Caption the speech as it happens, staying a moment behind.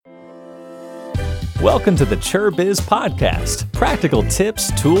Welcome to the ChurBiz Podcast, practical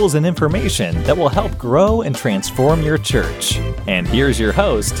tips, tools, and information that will help grow and transform your church. And here's your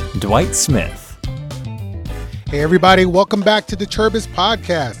host, Dwight Smith. Hey everybody, welcome back to the ChurBiz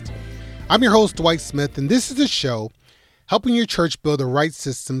Podcast. I'm your host, Dwight Smith, and this is a show helping your church build the right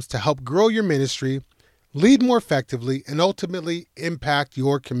systems to help grow your ministry, lead more effectively, and ultimately impact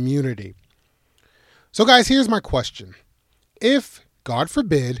your community. So guys, here's my question. If, God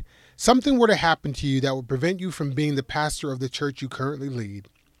forbid, something were to happen to you that would prevent you from being the pastor of the church you currently lead,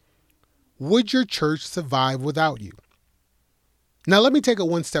 would your church survive without you? Now, let me take it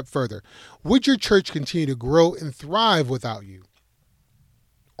one step further. Would your church continue to grow and thrive without you?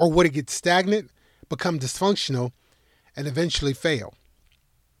 Or would it get stagnant, become dysfunctional, and eventually fail?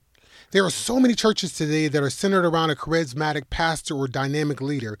 There are so many churches today that are centered around a charismatic pastor or dynamic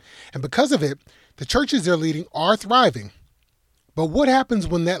leader, and because of it, the churches they're leading are thriving. But what happens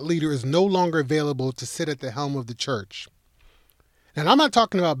when that leader is no longer available to sit at the helm of the church? And I'm not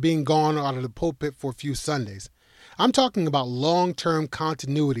talking about being gone out of the pulpit for a few Sundays. I'm talking about long-term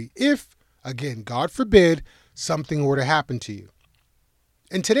continuity if, again, God forbid, something were to happen to you.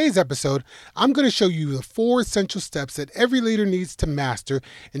 In today's episode, I'm going to show you the 4 essential steps that every leader needs to master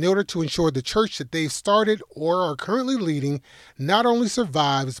in order to ensure the church that they've started or are currently leading not only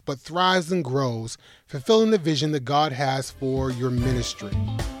survives, but thrives and grows, fulfilling the vision that God has for your ministry.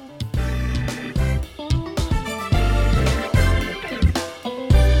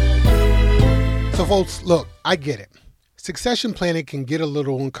 So folks, look, I get it. Succession planning can get a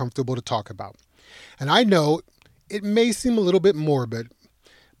little uncomfortable to talk about. And I know it may seem a little bit morbid,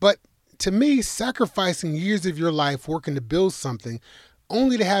 but to me, sacrificing years of your life working to build something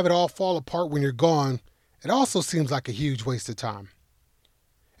only to have it all fall apart when you're gone, it also seems like a huge waste of time.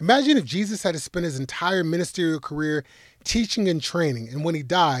 Imagine if Jesus had to spend his entire ministerial career teaching and training, and when he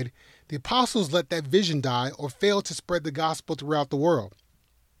died, the apostles let that vision die or failed to spread the gospel throughout the world.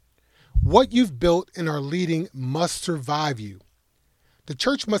 What you've built and are leading must survive you. The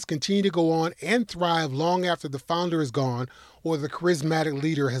church must continue to go on and thrive long after the founder is gone or the charismatic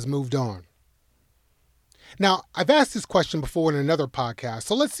leader has moved on. Now, I've asked this question before in another podcast,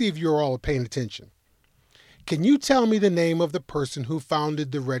 so let's see if you're all paying attention. Can you tell me the name of the person who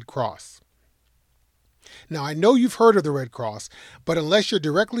founded the Red Cross? Now, I know you've heard of the Red Cross, but unless you're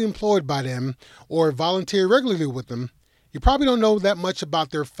directly employed by them or volunteer regularly with them, you probably don't know that much about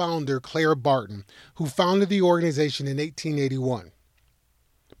their founder, Clara Barton, who founded the organization in 1881.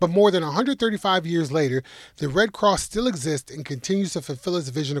 But more than 135 years later, the Red Cross still exists and continues to fulfill its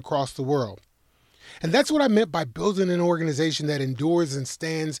vision across the world. And that's what I meant by building an organization that endures and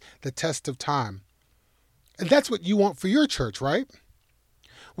stands the test of time. And that's what you want for your church, right?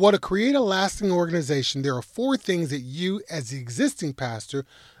 Well, to create a lasting organization, there are 4 things that you, as the existing pastor,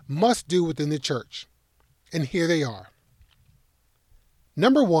 must do within the church. And here they are.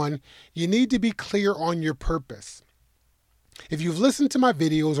 Number 1, you need to be clear on your purpose. If you've listened to my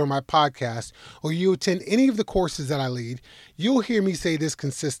videos or my podcast, or you attend any of the courses that I lead, you'll hear me say this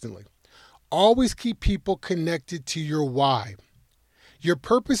consistently. Always keep people connected to your why. Your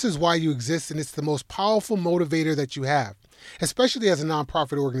purpose is why you exist, and it's the most powerful motivator that you have, especially as a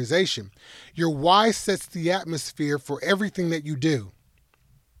nonprofit organization. Your why sets the atmosphere for everything that you do.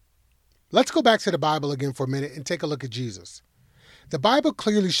 Let's go back to the Bible again for a minute and take a look at Jesus. The Bible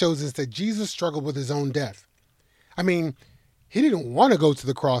clearly shows us that Jesus struggled with his own death. I mean, he didn't want to go to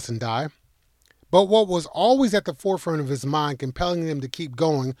the cross and die, but what was always at the forefront of his mind, compelling him to keep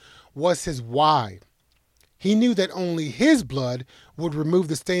going, was his why. He knew that only his blood would remove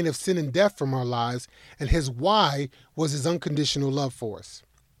the stain of sin and death from our lives, and his why was his unconditional love for us.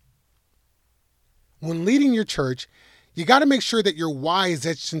 When leading your church, you got to make sure that your why is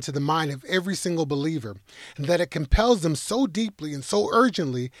etched into the mind of every single believer, and that it compels them so deeply and so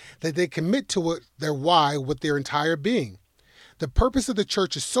urgently that they commit to their why with their entire being. The purpose of the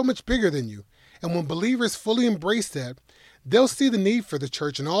church is so much bigger than you, and when believers fully embrace that, they'll see the need for the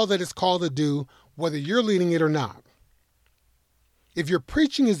church and all that it's called to do, whether you're leading it or not. If your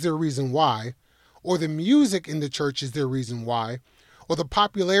preaching is their reason why, or the music in the church is their reason why, or the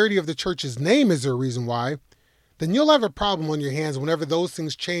popularity of the church's name is their reason why, then you'll have a problem on your hands whenever those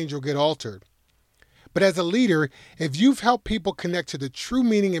things change or get altered. But as a leader, if you've helped people connect to the true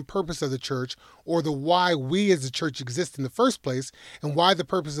meaning and purpose of the church, or the why we as a church exist in the first place, and why the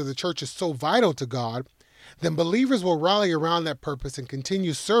purpose of the church is so vital to God, then believers will rally around that purpose and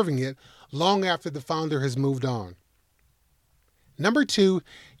continue serving it long after the founder has moved on. Number 2,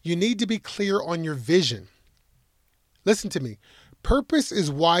 you need to be clear on your vision. Listen to me. Purpose is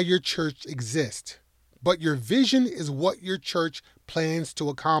why your church exists, but your vision is what your church plans to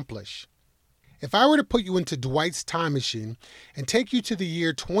accomplish. If I were to put you into Dwight's time machine and take you to the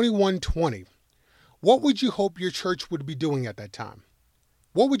year 2120, what would you hope your church would be doing at that time?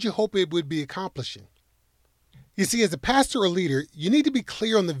 What would you hope it would be accomplishing? You see, as a pastor or leader, you need to be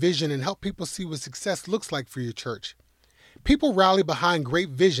clear on the vision and help people see what success looks like for your church. People rally behind great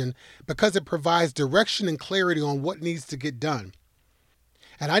vision because it provides direction and clarity on what needs to get done.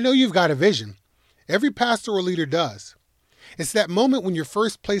 And I know you've got a vision. Every pastor or leader does. It's that moment when you're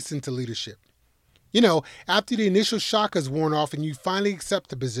first placed into leadership. After the initial shock has worn off and you finally accept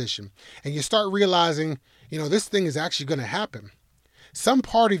the position and you start realizing, this thing is actually going to happen. Some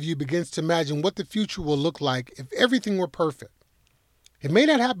part of you begins to imagine what the future will look like if everything were perfect. It may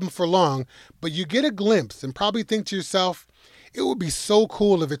not happen for long, but you get a glimpse and probably think to yourself, it would be so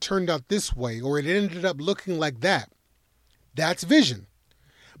cool if it turned out this way or it ended up looking like that. That's vision.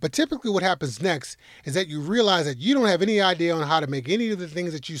 But typically what happens next is that you realize that you don't have any idea on how to make any of the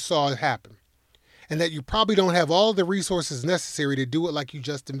things that you saw happen, and that you probably don't have all the resources necessary to do it like you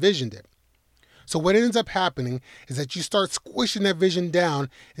just envisioned it. So what ends up happening is that you start squishing that vision down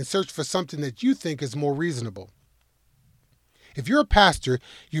and search for something that you think is more reasonable. If you're a pastor,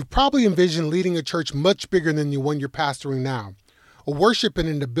 you've probably envisioned leading a church much bigger than the one you're pastoring now, or worshiping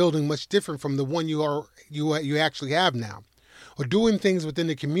in a building much different from the one you actually have now, or doing things within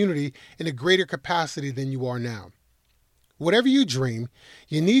the community in a greater capacity than you are now. Whatever you dream,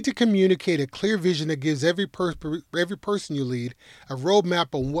 you need to communicate a clear vision that gives every person you lead a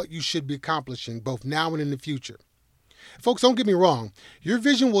roadmap on what you should be accomplishing both now and in the future. Folks, don't get me wrong. Your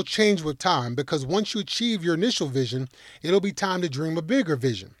vision will change with time because once you achieve your initial vision, it'll be time to dream a bigger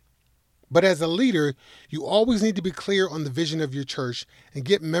vision. But as a leader, you always need to be clear on the vision of your church and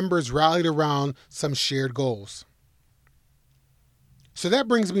get members rallied around some shared goals. So that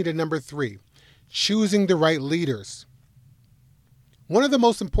brings me to number 3, choosing the right leaders. One of the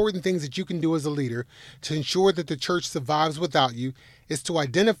most important things that you can do as a leader to ensure that the church survives without you is to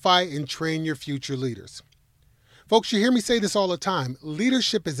identify and train your future leaders. Folks, you hear me say this all the time.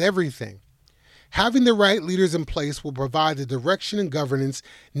 Leadership is everything. Having the right leaders in place will provide the direction and governance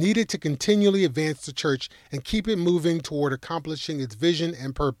needed to continually advance the church and keep it moving toward accomplishing its vision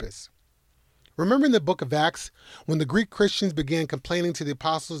and purpose. Remember in the book of Acts, when the Greek Christians began complaining to the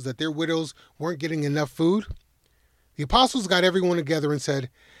apostles that their widows weren't getting enough food? The apostles got everyone together and said,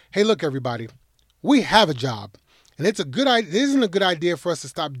 hey, look, everybody, we have a job. And it isn't a good idea for us to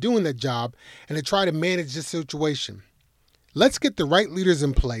stop doing that job and to try to manage this situation. Let's get the right leaders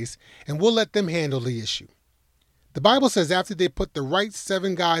in place and we'll let them handle the issue. The Bible says after they put the right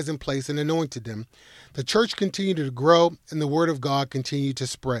 7 guys in place and anointed them, the church continued to grow and the word of God continued to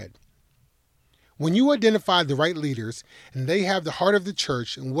spread. When you identify the right leaders and they have the heart of the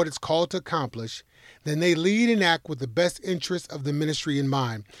church and what it's called to accomplish, then they lead and act with the best interests of the ministry in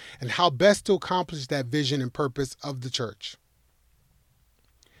mind and how best to accomplish that vision and purpose of the church.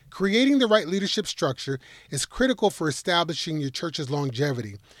 Creating the right leadership structure is critical for establishing your church's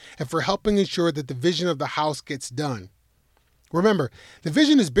longevity and for helping ensure that the vision of the house gets done. Remember, the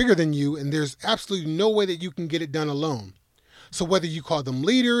vision is bigger than you and there's absolutely no way that you can get it done alone. So whether you call them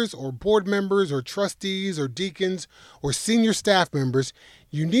leaders or board members or trustees or deacons or senior staff members,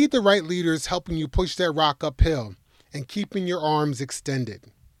 you need the right leaders helping you push that rock uphill and keeping your arms extended.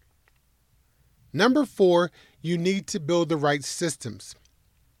 Number 4, you need to build the right systems.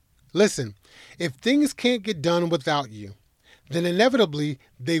 Listen, if things can't get done without you, then inevitably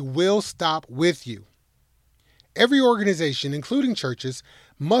they will stop with you. Every organization, including churches,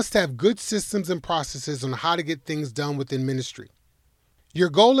 must have good systems and processes on how to get things done within ministry. Your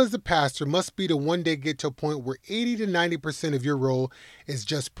goal as a pastor must be to one day get to a point where 80 to 90% of your role is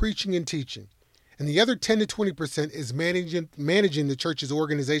just preaching and teaching, and the other 10 to 20% is managing the church's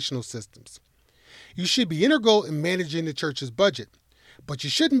organizational systems. You should be integral in managing the church's budget, but you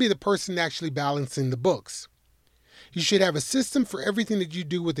shouldn't be the person actually balancing the books. You should have a system for everything that you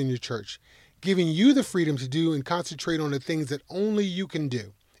do within your church, giving you the freedom to do and concentrate on the things that only you can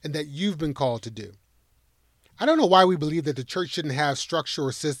do and that you've been called to do. I don't know why we believe that the church shouldn't have structure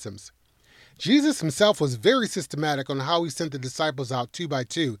or systems. Jesus himself was very systematic on how he sent the disciples out 2 by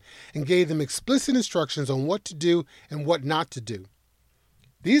 2 and gave them explicit instructions on what to do and what not to do.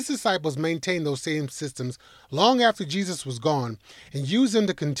 These disciples maintained those same systems long after Jesus was gone and used them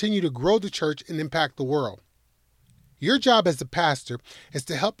to continue to grow the church and impact the world. Your job as a pastor is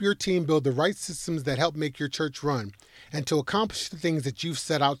to help your team build the right systems that help make your church run and to accomplish the things that you've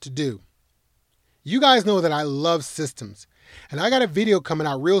set out to do. You guys know that I love systems, and I got a video coming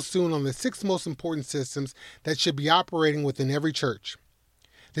out real soon on the 6 most important systems that should be operating within every church.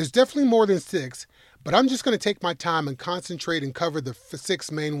 There's definitely more than 6, but I'm just going to take my time and concentrate and cover the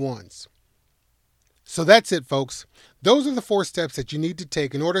 6 main ones. So that's it, folks. Those are the 4 steps that you need to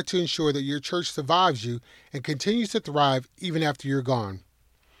take in order to ensure that your church survives you and continues to thrive even after you're gone.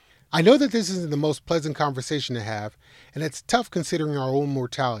 I know that this isn't the most pleasant conversation to have, and it's tough considering our own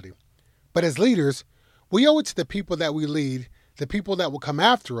mortality. But as leaders, we owe it to the people that we lead, the people that will come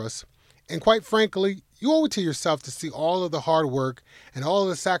after us, and quite frankly, you owe it to yourself to see all of the hard work and all of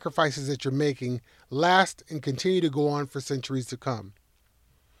the sacrifices that you're making last and continue to go on for centuries to come.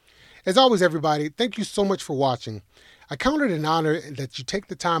 As always, everybody, thank you so much for watching. I count it an honor that you take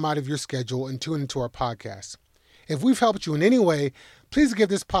the time out of your schedule and tune into our podcast. If we've helped you in any way, please give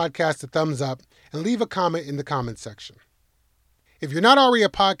this podcast a thumbs up and leave a comment in the comments section. If you're not already a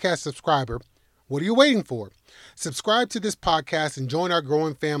podcast subscriber, what are you waiting for? Subscribe to this podcast and join our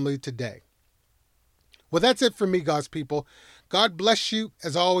growing family today. Well, that's it for me, God's people. God bless you.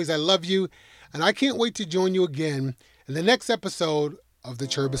 As always, I love you, and I can't wait to join you again in the next episode of the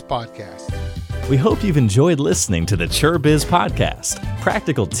ChurBiz Podcast. We hope you've enjoyed listening to the ChurBiz Podcast,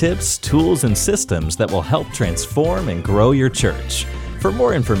 practical tips, tools, and systems that will help transform and grow your church. For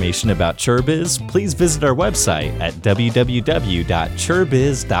more information about ChurBiz, please visit our website at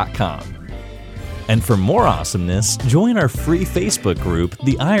www.churbiz.com. And for more awesomeness, join our free Facebook group,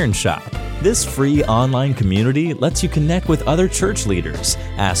 The Iron Shop. This free online community lets you connect with other church leaders,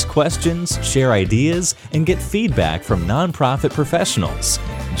 ask questions, share ideas, and get feedback from nonprofit professionals.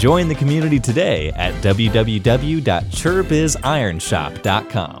 Join the community today at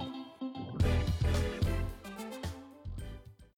www.churbizironshop.com.